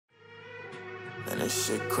And this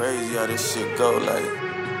shit crazy how this shit go.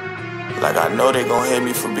 Like I know they gonna hate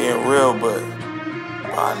me for being real, but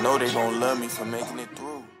I know they gonna love me for making it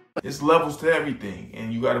through. It's levels to everything,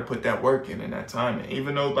 and you gotta put that work in and that time in.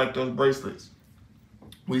 Even though like those bracelets,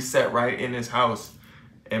 we sat right in this house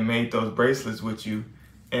and made those bracelets with you.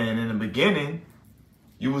 And in the beginning,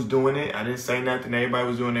 you was doing it. I didn't say nothing. Everybody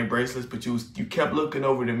was doing their bracelets, but you kept looking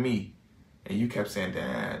over to me. And you kept saying,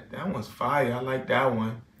 Dad, that one's fire. I like that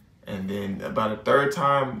one. And then about the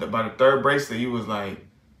third bracelet, you was like,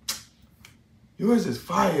 yours is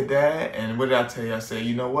fire, Dad. And what did I tell you? I said,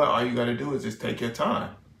 you know what? All you got to do is just take your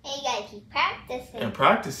time. And you got to keep practicing. And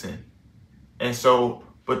practicing. And so,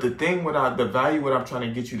 but the thing, the value what I'm trying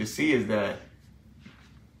to get you to see is that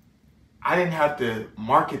I didn't have to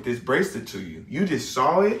market this bracelet to you. You just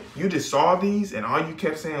saw it. You just saw these, and all you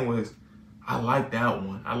kept saying was, I like that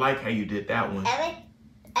one. I like how you did that one. I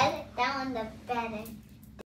like that one the better.